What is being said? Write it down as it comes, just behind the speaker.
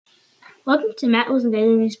Welcome to Matt Wilson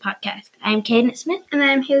Daily News Podcast. I am Caden Smith. And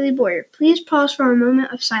I am Haley Boyer. Please pause for a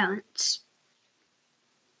moment of silence.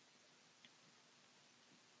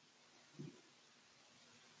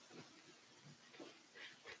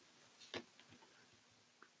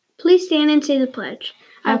 Please stand and say the pledge.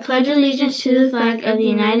 I pledge allegiance to the flag of the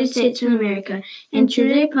United States of America and to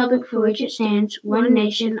the republic for which it stands, one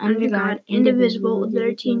nation, under God, indivisible, with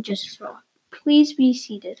liberty and justice for all. Please be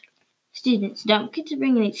seated. Students, don't forget to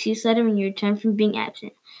bring an excuse letter when you return from being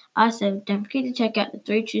absent. Also, don't forget to check out the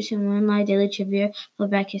 3 Truths and 1 Lie Daily Trivia for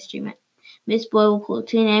Black History Month. Miss Boyle will pull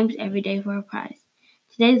 2 names every day for a prize.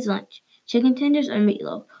 Today's lunch: chicken tenders or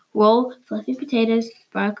meatloaf, roll, fluffy potatoes,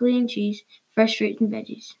 broccoli and cheese, fresh fruits and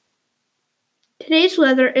veggies. Today's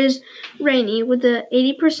weather is rainy with an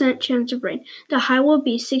 80% chance of rain. The high will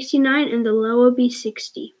be 69 and the low will be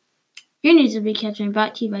 60. Your news will be kept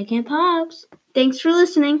brought to you by Camp Hobbs. Thanks for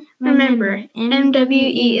listening. Remember,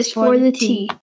 MWE is for the T.